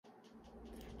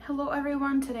Hello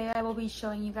everyone, today I will be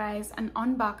showing you guys an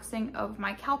unboxing of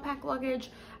my CALPAK luggage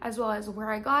as well as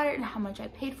where I got it and how much I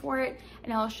paid for it,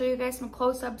 and I'll show you guys some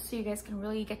close-ups so you guys can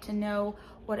really get to know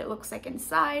what it looks like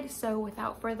inside. So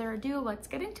without further ado, let's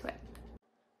get into it.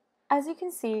 As you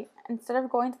can see, instead of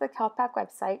going to the CALPAK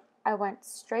website, I went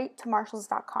straight to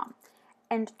Marshalls.com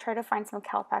and tried to find some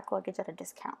CALPAK luggage at a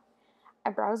discount. I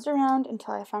browsed around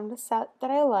until I found a set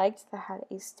that I liked that had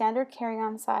a standard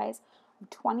carry-on size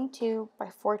 22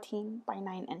 by 14 by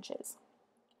 9 inches.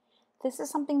 This is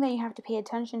something that you have to pay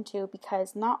attention to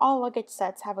because not all luggage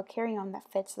sets have a carry-on that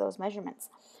fits those measurements.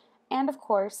 And of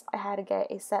course, I had to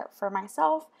get a set for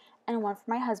myself and one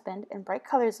for my husband in bright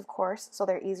colors, of course, so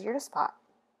they're easier to spot.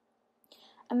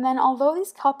 And then although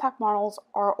these CALPAK models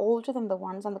are older than the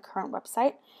ones on the current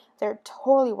website, they're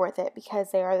totally worth it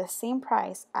because they are the same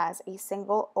price as a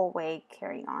single away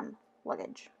carry-on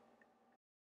luggage.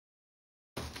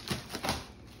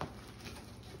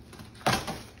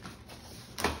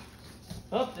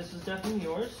 Oh, this is definitely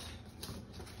yours.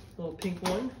 Little pink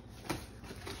one.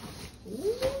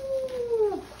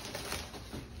 Ooh.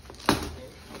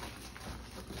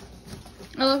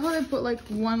 I love how they put like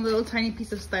one little tiny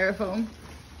piece of styrofoam.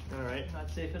 Alright,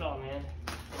 not safe at all, man.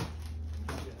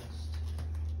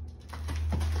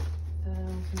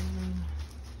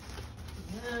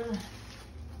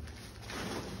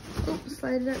 Oh,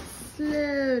 slide it out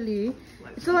slowly.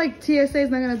 It's not like TSA is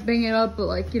not gonna bang it up, but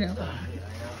like, you know.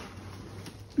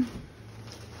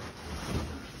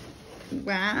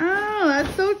 Wow,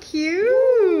 that's so cute.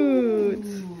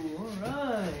 Ooh,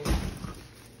 alright.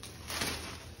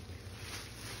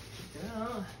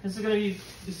 Yeah. This is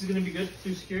gonna be good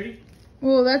through security?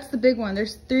 Well, that's the big one.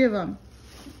 There's 3 of them.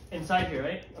 Inside here,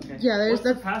 right? Okay. Yeah, there's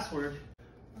the password.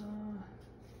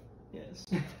 Yes.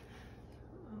 Let's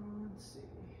see.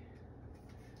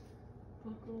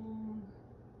 Buckle.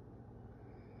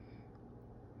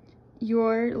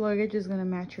 Your luggage is gonna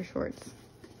match your shorts.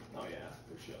 Oh yeah,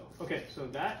 for sure. Okay, so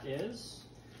that is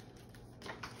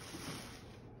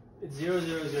it's 000.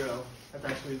 That's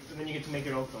actually, and then you get to make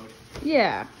your own code.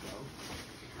 Yeah. So.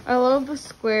 I love the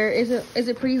square. Is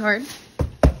it pretty hard?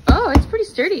 Oh, it's pretty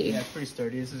sturdy. Yeah, it's pretty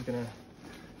sturdy. This is good.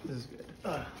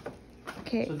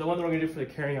 Okay. So the one that we're gonna do for the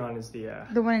carry-on is the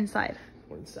one inside.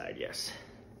 One inside, yes.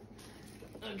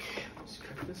 Okay, let's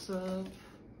crack this up.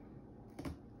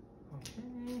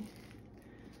 Okay.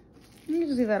 You can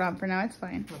just leave that on for now. It's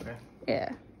fine. Okay.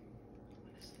 Yeah. What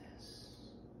is this?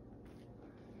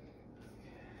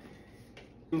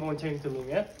 Okay. One taking to me,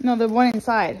 yeah? No, the one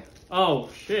inside. Oh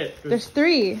shit. There's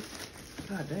 3.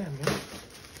 God damn,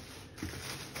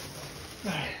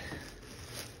 man.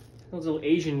 Those little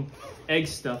Asian egg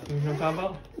stuff, you know what I'm talking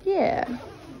about? Yeah.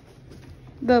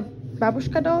 The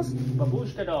babushka dolls?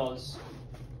 Babushka dolls.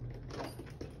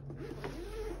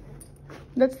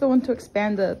 That's the one to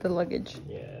expand the luggage.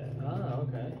 Yeah. Ah,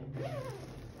 okay.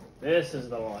 This is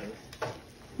the one.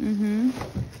 Mm-hmm.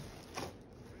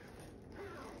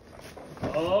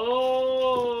 Oh.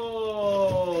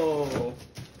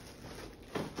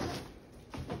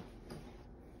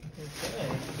 Okay.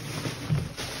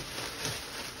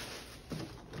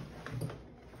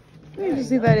 We can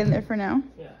just leave that in there for now.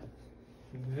 Yeah.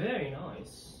 Very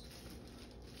nice.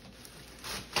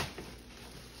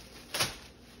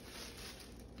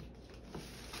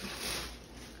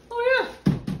 Oh yeah.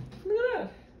 Look at that.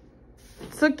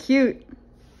 So cute.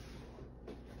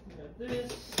 Got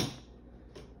this.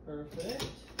 Perfect.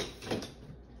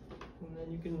 And then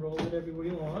you can roll it everywhere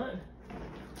you want.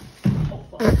 Oh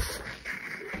fuck. Look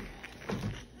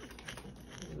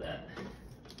at that.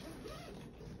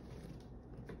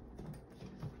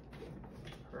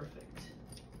 Perfect.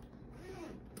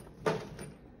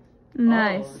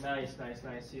 Nice. Oh,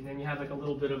 nice. And then you have like a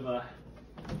little bit of a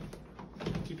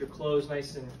keep your clothes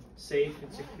nice and safe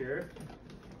and secure.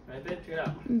 Right, babe? Check it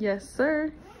out. Yes,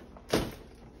 sir. All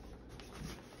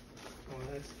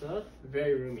that stuff.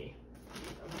 Very roomy.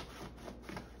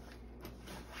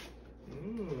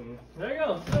 There you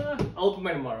go. I'll open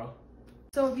mine tomorrow.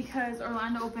 So because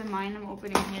Orlando opened mine, I'm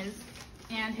opening his.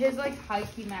 And his like high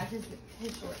key matches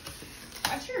his shorts.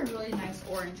 Actually a really nice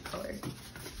orange color,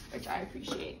 which I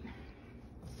appreciate.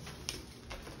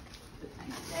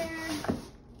 Nice there.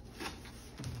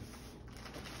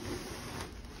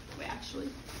 Wait, actually.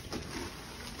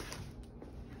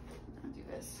 I'll do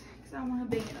this because I don't want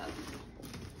to bang it up.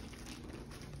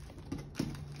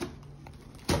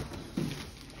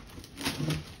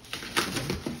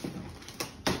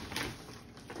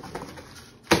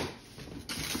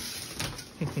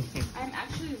 I'm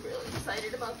actually really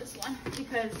excited about this one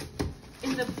because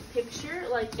in the picture,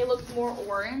 like, it looked more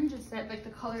orange. It said like the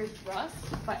color is rust,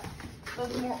 but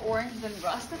Those are more orange than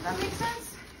rust, if that makes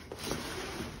sense.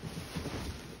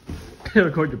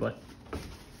 Record your butt.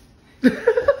 Is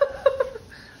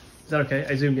that okay?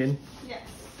 I zoomed in. Yes.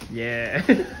 Yeah.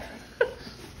 Okay.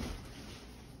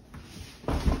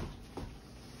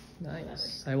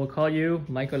 Nice. I will call you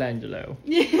Michelangelo.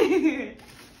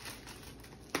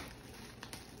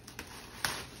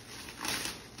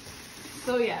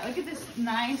 So yeah, look at this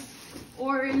nice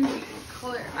orange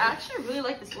color. I actually really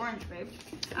like this orange, babe.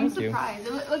 I'm surprised.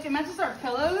 Look, it matches our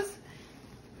pillows.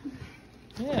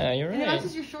 Yeah, you're right. And it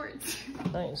matches your shorts.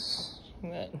 Nice.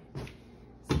 Look at that.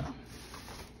 So,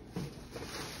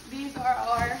 these are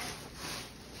our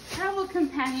travel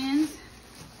companions.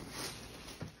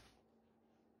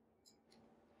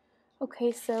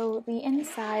 Okay, so the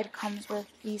inside comes with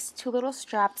these two little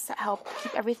straps that help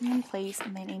keep everything in place,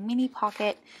 and then a mini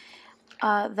pocket.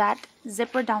 That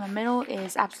zipper down the middle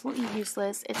is absolutely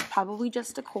useless. It's probably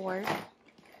just a cord.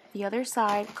 The other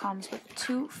side comes with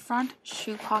two front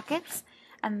shoe pockets,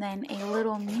 and then a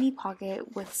little mini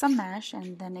pocket with some mesh,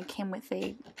 and then it came with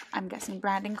a, I'm guessing,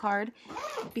 branding card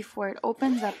before it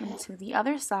opens up into the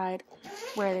other side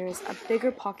where there's a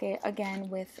bigger pocket, again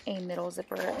with a middle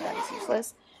zipper that is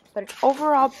useless. But it's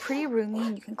overall pretty roomy,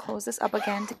 and you can close this up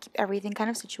again to keep everything kind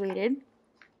of situated.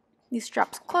 These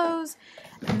straps close,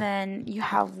 and then you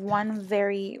have one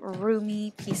very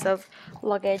roomy piece of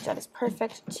luggage that is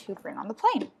perfect to bring on the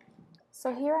plane.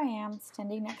 So here I am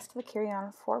standing next to the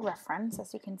carry-on for reference.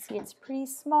 As you can see, it's pretty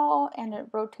small and it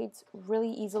rotates really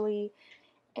easily.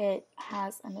 It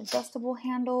has an adjustable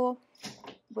handle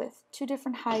with two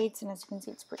different heights, and as you can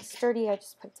see, it's pretty sturdy. I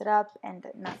just picked it up and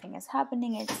nothing is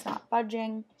happening. It's not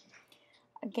budging.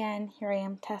 Again, here I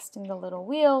am testing the little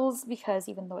wheels because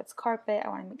even though it's carpet, I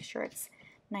want to make sure it's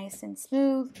nice and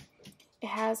smooth. It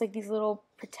has like these little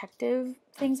protective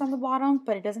things on the bottom,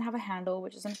 but it doesn't have a handle,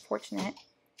 which is unfortunate.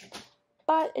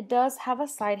 But it does have a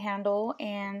side handle,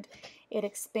 and it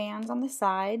expands on the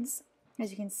sides.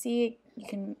 As you can see, you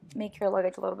can make your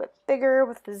luggage a little bit bigger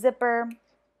with the zipper.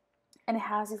 And it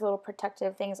has these little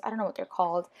protective things, I don't know what they're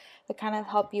called, that kind of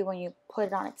help you when you put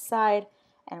it on its side,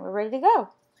 and we're ready to go.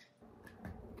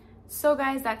 So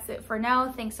guys, that's it for now.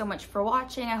 Thanks so much for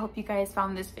watching. I hope you guys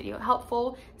found this video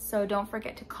helpful. So don't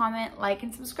forget to comment, like,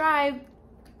 and subscribe.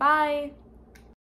 Bye!